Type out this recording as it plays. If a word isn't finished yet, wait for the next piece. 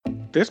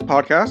This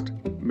podcast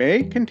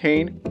may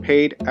contain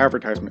paid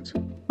advertisements,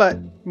 but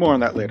more on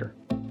that later.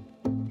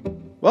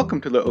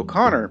 Welcome to the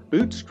O'Connor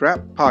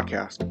Bootstrap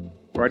Podcast,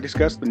 where I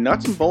discuss the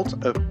nuts and bolts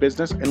of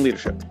business and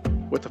leadership,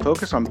 with a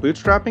focus on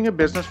bootstrapping a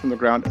business from the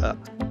ground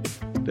up.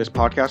 This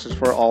podcast is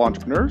for all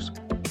entrepreneurs,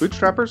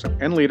 bootstrappers,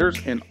 and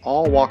leaders in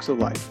all walks of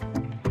life.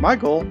 My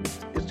goal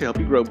is to help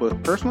you grow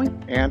both personally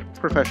and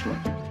professionally.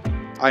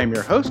 I am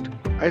your host,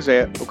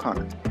 Isaiah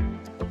O'Connor.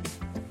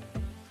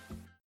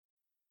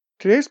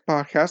 Today's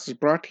podcast is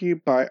brought to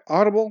you by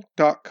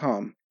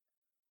Audible.com.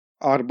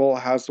 Audible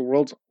has the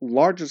world's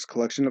largest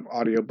collection of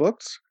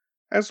audiobooks,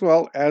 as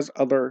well as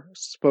other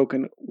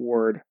spoken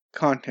word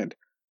content,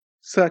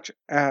 such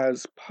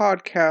as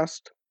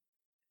podcasts,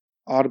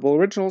 Audible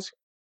originals,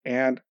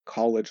 and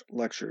college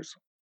lectures.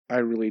 I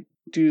really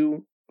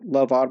do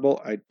love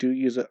Audible. I do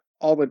use it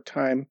all the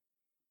time.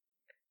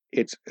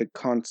 It's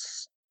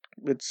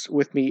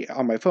with me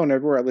on my phone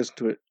everywhere. I listen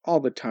to it all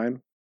the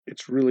time.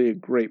 It's really a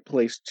great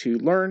place to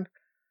learn.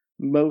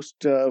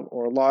 Most of,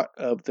 or a lot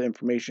of the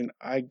information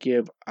I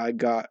give, I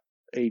got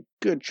a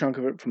good chunk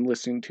of it from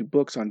listening to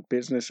books on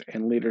business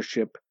and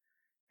leadership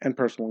and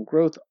personal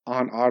growth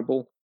on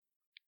Audible.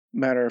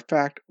 Matter of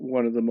fact,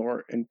 one of the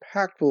more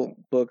impactful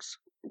books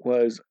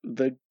was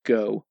The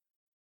Go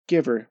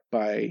Giver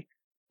by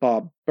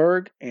Bob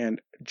Burg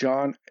and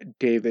John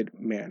David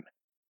Mann.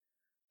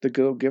 The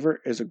Go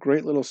Giver is a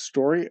great little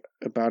story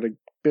about a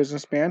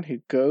businessman who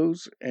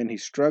goes and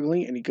he's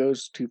struggling and he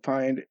goes to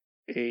find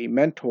a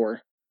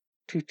mentor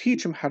to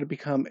teach him how to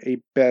become a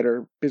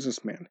better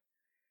businessman.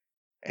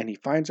 And he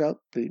finds out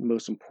the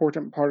most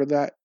important part of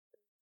that,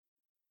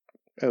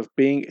 of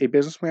being a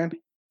businessman,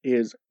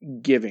 is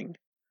giving.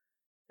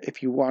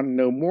 If you want to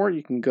know more,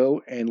 you can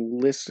go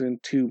and listen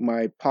to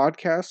my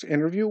podcast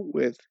interview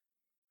with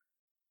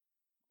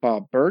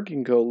Bob Burg. You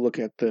can go look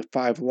at the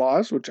 5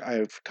 laws, which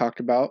I've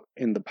talked about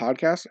in the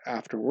podcast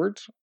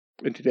afterwards.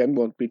 And today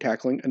we'll be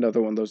tackling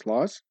another one of those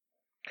laws.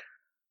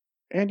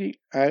 And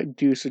I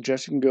do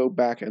suggest you can go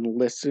back and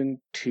listen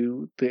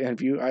to the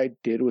interview I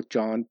did with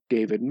John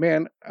David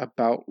Mann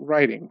about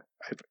writing.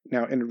 I've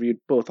now interviewed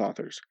both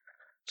authors.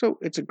 So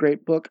it's a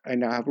great book. I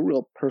now have a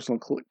real personal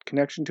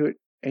connection to it.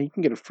 And you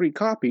can get a free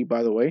copy,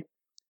 by the way,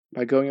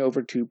 by going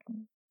over to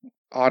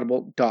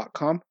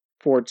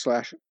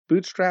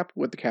audible.com/bootstrap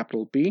with the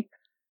capital B.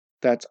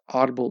 That's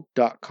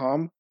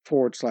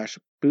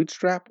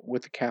audible.com/bootstrap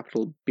with the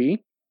capital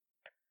B.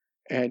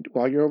 And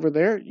while you're over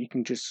there, you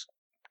can just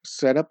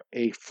set up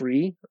a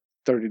free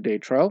 30-day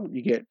trial.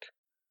 You get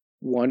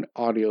 1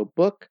 audio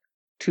book,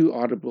 2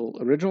 Audible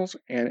originals,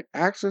 and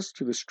access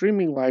to the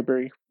streaming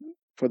library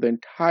for the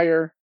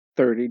entire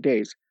 30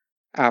 days.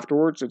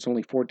 Afterwards, it's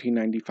only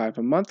 $14.95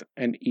 a month,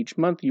 and each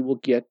month you will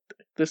get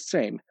the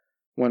same: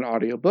 1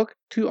 audiobook,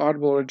 2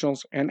 Audible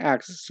originals, and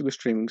access to the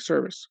streaming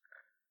service.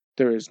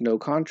 There is no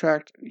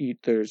contract. You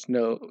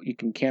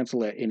can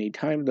cancel at any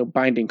time. No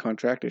binding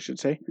contract, I should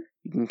say.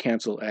 You can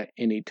cancel at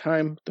any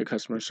time. The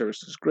customer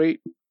service is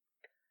great.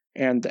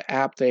 And the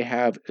app they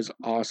have is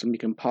awesome. You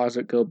can pause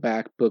it, go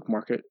back,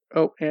 bookmark it.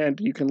 Oh, and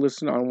you can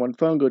listen on one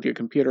phone, go to your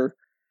computer,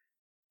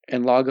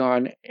 and log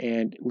on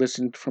and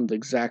listen from the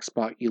exact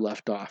spot you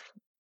left off.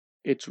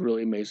 It's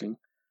really amazing.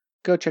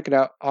 Go check it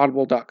out,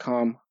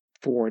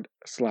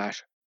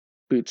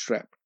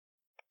 audible.com/bootstrap.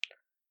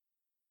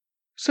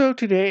 So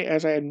today,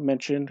 as I had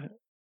mentioned,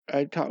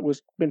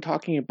 been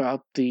talking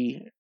about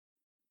the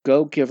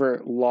Go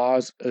Giver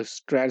laws of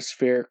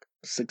stratospheric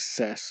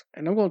success.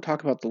 And I'm going to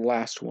talk about the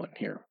last one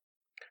here.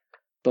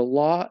 The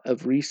law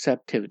of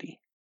receptivity,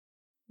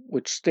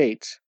 which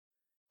states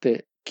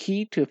the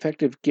key to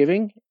effective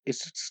giving is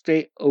to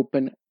stay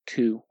open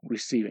to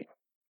receiving.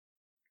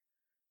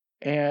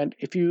 And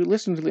if you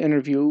listen to the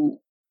interview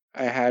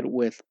I had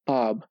with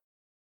Bob,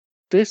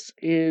 this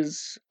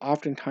is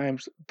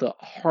oftentimes the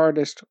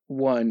hardest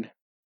one,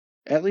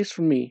 at least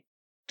for me,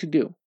 to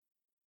do.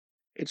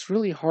 It's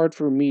really hard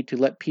for me to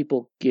let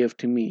people give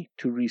to me,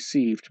 to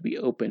receive, to be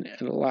open,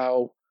 and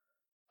allow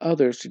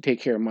others to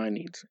take care of my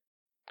needs.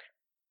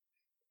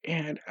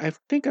 And I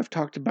think I've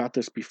talked about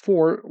this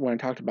before when I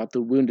talked about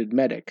the wounded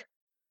medic.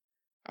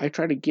 I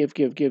try to give,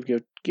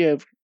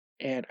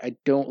 and I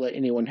don't let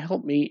anyone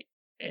help me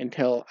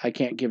until I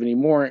can't give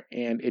anymore,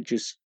 and it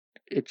just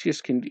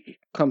can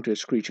come to a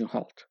screeching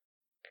halt.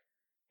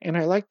 And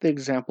I like the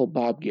example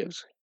Bob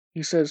gives.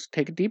 He says,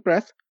 take a deep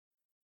breath,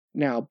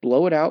 now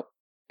blow it out,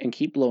 and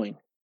keep blowing.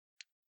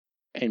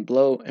 And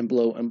blow and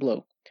blow and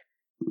blow.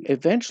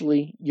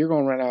 Eventually, you're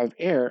going to run out of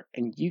air,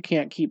 and you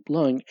can't keep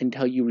blowing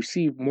until you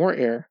receive more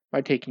air by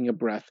taking a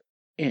breath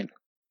in.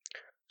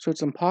 So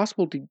it's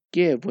impossible to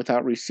give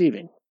without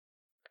receiving.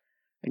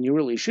 And you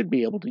really should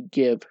be able to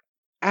give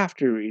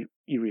after you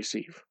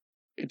receive.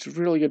 It's a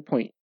really good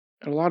point.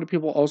 And a lot of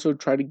people also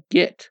try to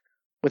get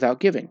without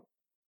giving.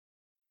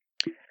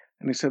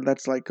 And he said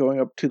that's like going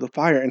up to the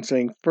fire and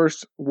saying,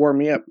 first warm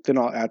me up, then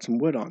I'll add some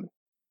wood on.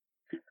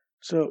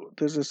 So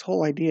there's this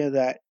whole idea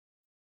that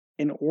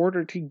in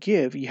order to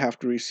give, you have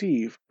to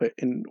receive, but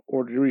in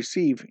order to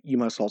receive, you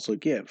must also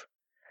give.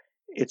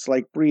 It's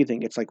like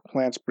breathing. It's like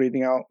plants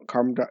breathing out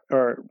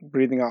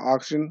breathing out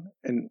oxygen,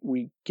 and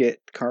we get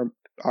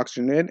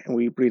oxygen in, and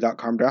we breathe out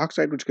carbon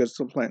dioxide, which goes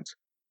to the plants.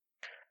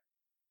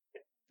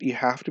 You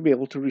have to be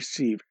able to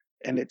receive,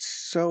 and it's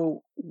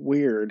so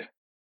weird,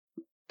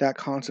 that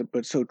concept,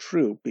 but so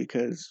true,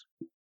 because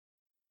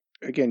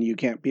again, you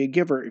can't be a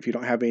giver if you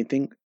don't have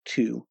anything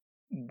to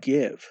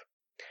give.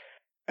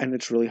 And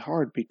it's really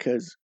hard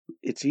because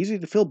it's easy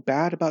to feel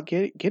bad about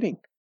getting.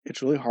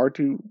 It's really hard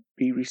to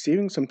be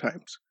receiving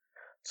sometimes.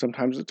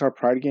 Sometimes it's our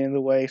pride getting in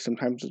the way.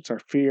 Sometimes it's our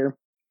fear.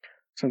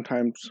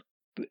 Sometimes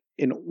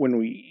when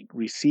we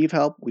receive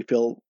help, we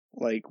feel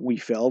like we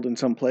failed in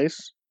some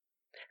place.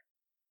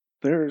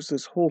 There's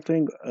this whole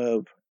thing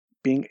of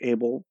being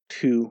able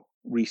to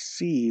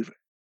receive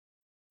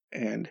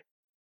and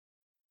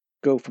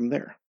go from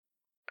there.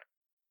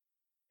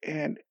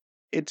 And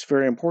it's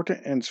very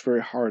important, and it's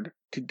very hard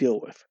to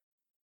deal with.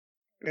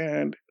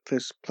 And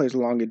this plays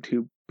along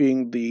into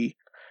being the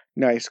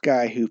nice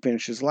guy who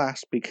finishes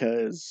last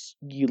because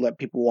you let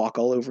people walk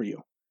all over you.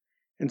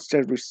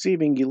 Instead of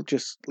receiving, you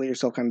just let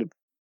yourself kind of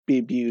be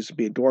abused,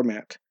 be a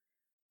doormat.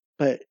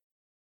 But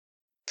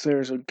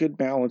there's a good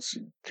balance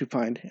to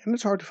find, and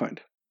it's hard to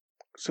find.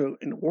 So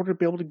in order to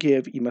be able to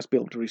give, you must be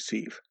able to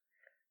receive.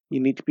 You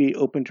need to be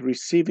open to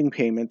receiving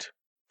payment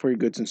for your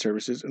goods and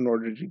services in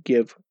order to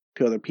give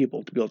to other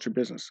people to build your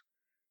business.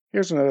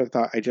 Here's another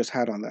thought I just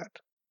had on that.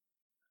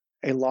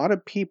 A lot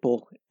of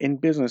people in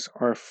business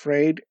are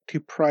afraid to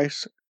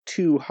price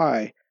too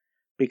high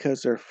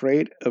because they're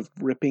afraid of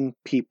ripping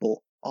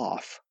people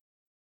off.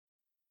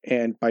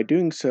 And by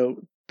doing so,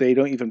 they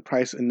don't even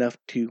price enough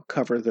to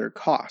cover their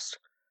cost.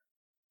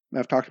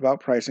 I've talked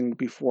about pricing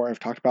before. I've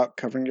talked about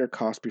covering your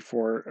costs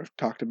before. I've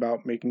talked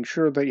about making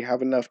sure that you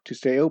have enough to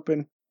stay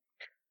open.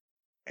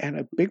 And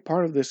a big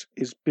part of this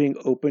is being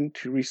open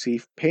to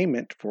receive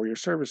payment for your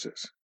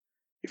services.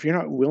 If you're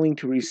not willing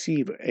to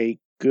receive a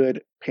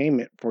good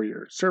payment for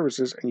your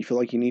services and you feel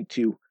like you need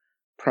to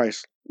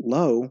price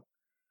low,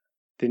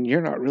 then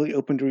you're not really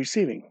open to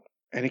receiving.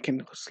 And it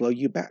can slow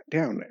you back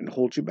down and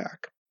hold you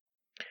back.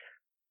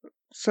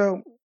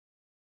 So,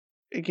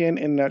 again,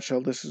 in a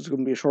nutshell, this is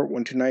going to be a short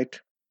one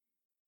tonight.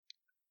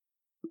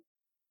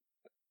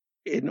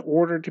 In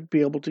order to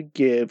be able to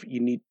give, you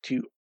need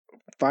to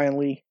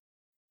finally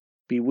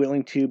be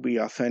willing to be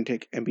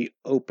authentic and be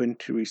open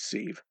to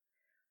receive.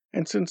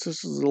 And since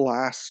this is the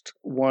last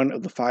one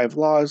of the 5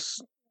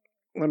 laws,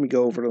 let me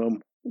go over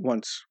them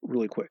once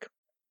really quick.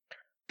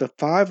 The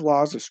 5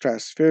 laws of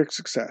stratospheric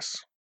success,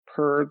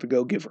 per the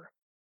Go Giver.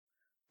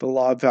 The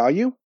law of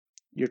value.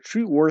 Your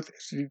true worth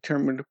is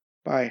determined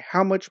by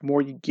how much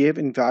more you give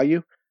in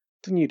value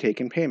than you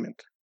take in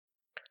payment.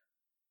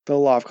 The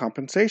law of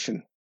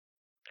compensation.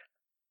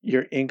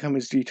 Your income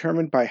is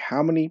determined by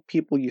how many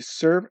people you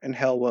serve and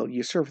how well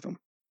you serve them.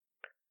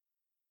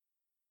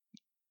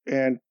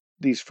 And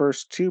these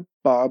first 2,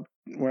 Bob,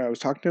 when I was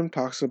talking to him,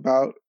 talks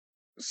about,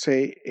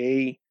 say,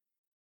 a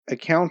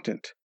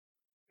accountant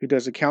who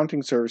does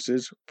accounting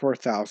services for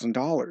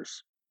 $1,000.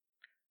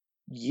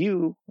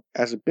 You,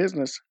 as a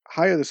business,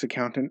 hire this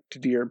accountant to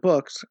do your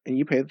books, and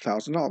you pay the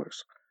 $1,000.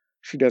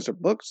 She does her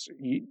books.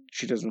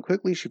 She does them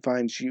quickly. She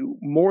finds you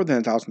more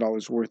than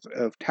 $1,000 worth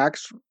of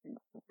tax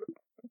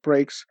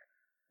breaks,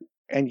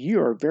 and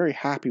you are very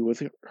happy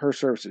with her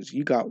services.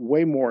 You got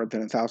way more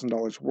than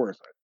 $1,000 worth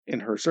in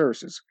her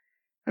services,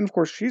 and of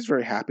course, she's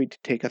very happy to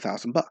take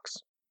 $1,000.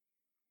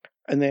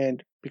 And then,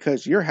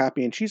 because you're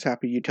happy and she's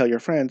happy, you tell your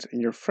friends,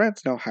 and your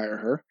friends now hire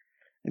her,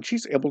 and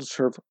she's able to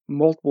serve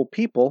multiple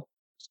people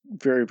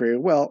very, very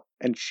well,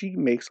 and she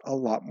makes a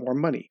lot more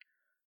money.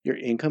 Your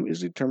income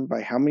is determined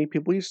by how many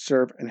people you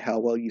serve and how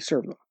well you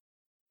serve them.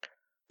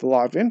 The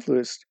law of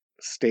influence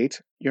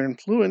states your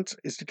influence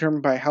is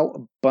determined by how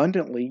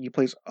abundantly you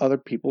place other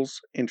people's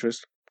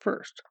interests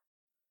first.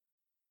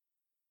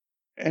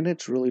 And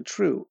it's really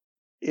true.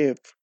 If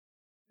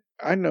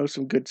I know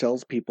some good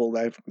salespeople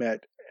that I've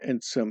met,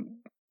 and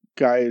some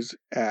guys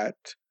at,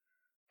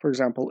 for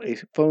example, a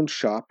phone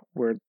shop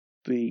where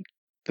the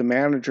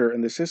manager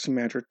and the assistant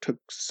manager took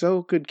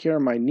so good care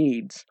of my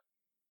needs,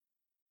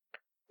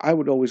 I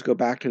would always go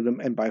back to them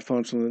and buy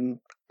phones from them.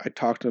 I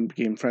talked to them,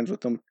 became friends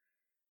with them.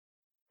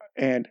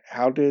 And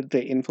how did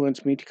they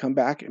influence me to come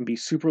back and be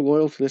super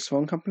loyal to this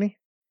phone company?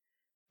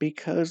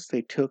 Because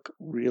they took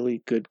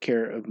really good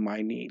care of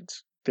my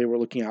needs. They were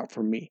looking out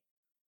for me.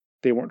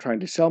 They weren't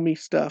trying to sell me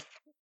stuff.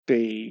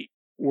 They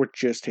were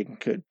just taking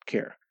good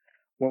care.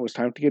 When it was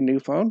time to get a new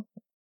phone,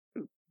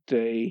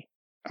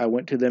 I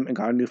went to them and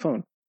got a new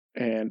phone.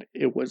 And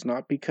it was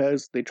not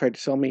because they tried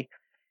to sell me.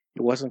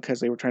 It wasn't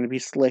because they were trying to be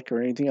slick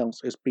or anything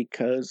else. It's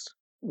because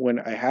when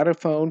I had a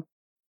phone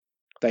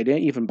that I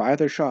didn't even buy at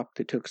their shop,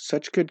 they took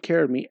such good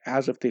care of me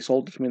as if they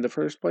sold it to me in the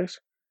first place.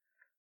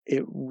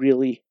 It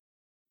really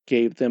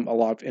gave them a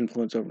lot of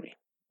influence over me.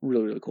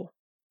 Really, really cool.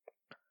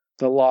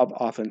 The law of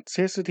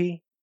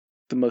authenticity.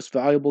 The most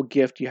valuable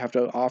gift you have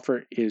to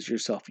offer is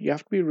yourself. You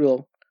have to be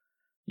real.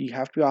 You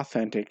have to be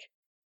authentic.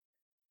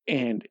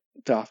 And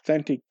the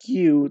authentic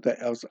you that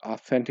is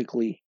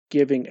authentically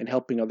giving and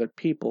helping other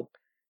people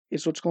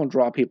is what's going to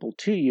draw people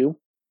to you.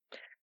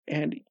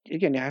 And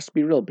again, it has to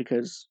be real,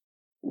 because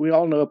we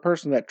all know a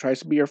person that tries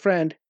to be your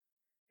friend,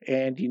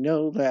 and you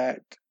know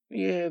that,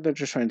 yeah, they're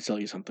just trying to sell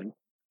you something.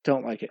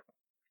 Don't like it.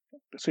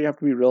 So you have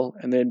to be real.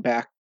 And then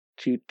back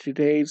to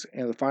today's,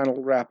 and the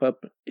final wrap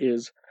up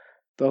is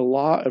the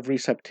law of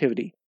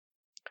receptivity.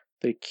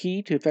 The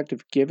key to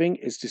effective giving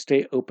is to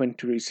stay open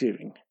to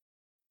receiving.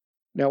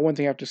 Now, one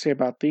thing I have to say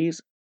about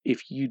these,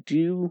 if you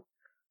do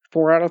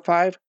 4 out of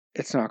 5,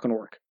 it's not going to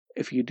work.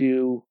 If you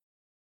do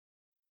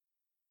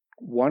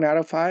 1 out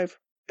of 5,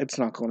 it's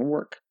not going to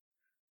work.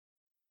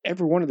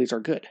 Every one of these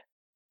are good.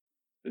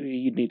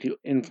 You need to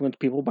influence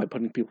people by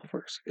putting people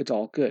first. It's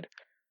all good.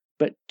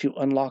 But to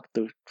unlock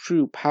the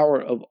true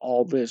power of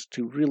all this,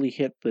 to really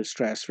hit the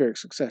stratospheric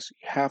success,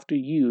 you have to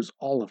use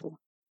all of them.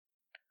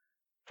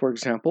 For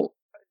example,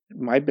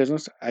 my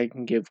business, I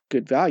can give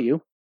good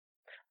value.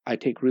 I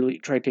try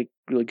to take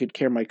really good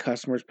care of my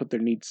customers, put their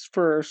needs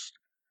first.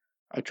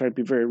 I try to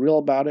be very real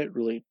about it,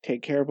 really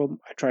take care of them.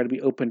 I try to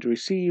be open to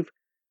receive,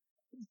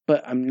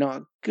 but I'm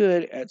not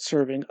good at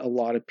serving a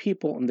lot of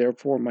people, and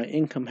therefore my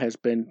income has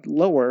been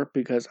lower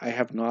because I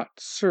have not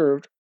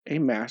served a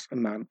mass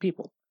amount of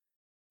people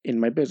in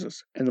my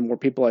business. And the more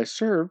people I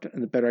served,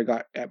 and the better I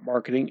got at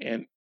marketing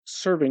and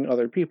serving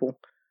other people,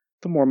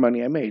 the more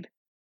money I made.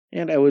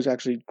 And I was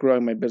actually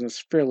growing my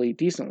business fairly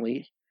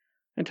decently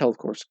until, of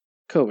course,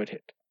 COVID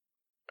hit.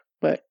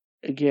 But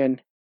again,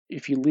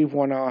 if you leave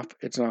one off,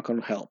 it's not going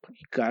to help.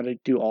 You got to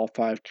do all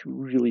 5 to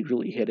really,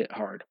 really hit it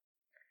hard.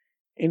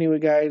 Anyway,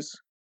 guys,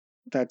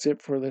 that's it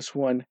for this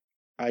one.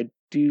 I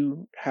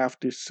do have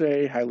to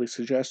say, highly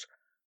suggest,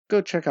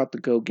 go check out The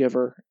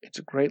Go-Giver. It's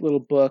a great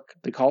little book.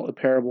 They call it a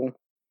parable.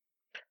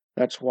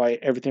 That's why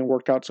everything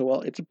worked out so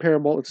well. It's a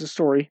parable, it's a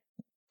story,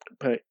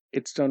 but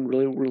it's done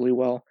really, really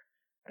well.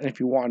 And if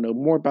you want to know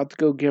more about The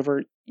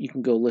Go-Giver, you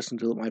can go listen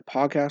to my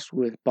podcast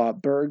with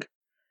Bob Berg.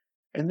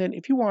 And then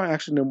if you want to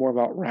actually know more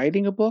about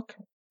writing a book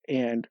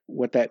and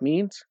what that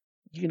means,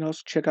 you can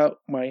also check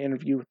out my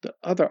interview with the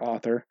other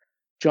author,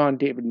 John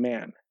David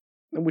Mann.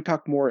 And we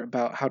talk more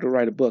about how to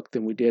write a book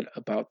than we did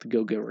about The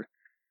Go-Giver.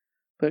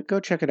 But go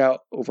check it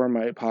out over on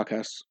my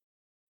podcast.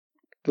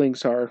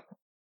 Links are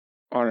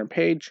on our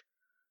page.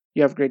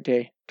 You have a great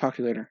day. Talk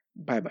to you later.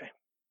 Bye-bye.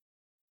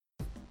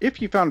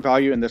 If you found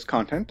value in this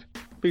content,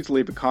 please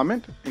leave a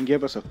comment and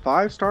give us a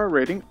 5-star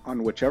rating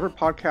on whichever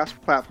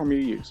podcast platform you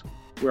use.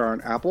 We are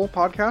on Apple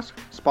Podcasts,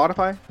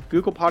 Spotify,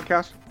 Google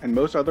Podcasts, and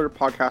most other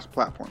podcast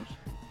platforms.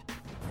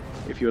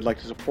 If you would like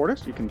to support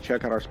us, you can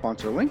check out our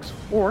sponsor links,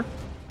 or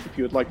if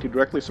you would like to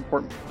directly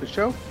support the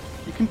show,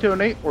 you can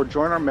donate or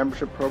join our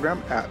membership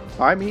program at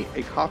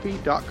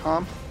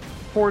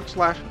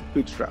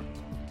buymeacoffee.com/bootstrap.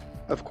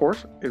 Of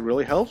course, it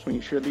really helps when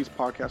you share these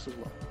podcasts as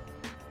well.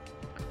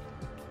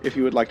 If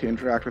you would like to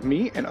interact with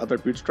me and other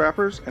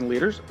bootstrappers and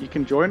leaders, you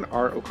can join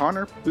our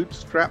O'Connor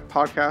Bootstrap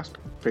Podcast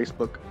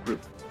Facebook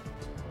group.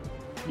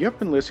 You have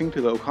been listening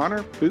to the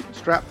O'Connor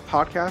Bootstrap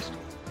Podcast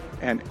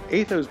and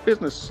Athos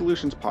Business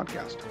Solutions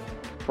Podcast.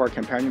 For our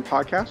companion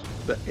podcast,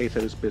 the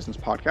Athos Business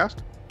Podcast,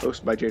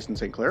 hosted by Jason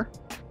St. Clair,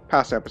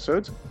 past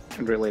episodes,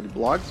 and related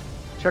blogs,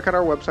 check out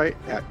our website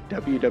at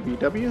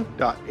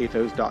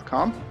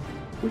www.athos.com,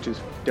 which is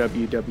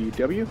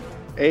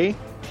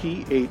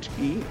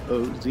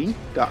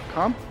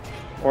www.atheoz.com,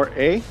 or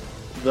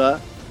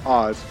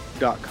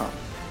theoz.com.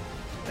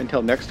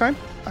 Until next time,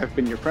 I've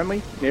been your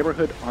friendly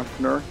neighborhood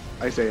entrepreneur,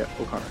 Isaiah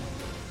O'Connor.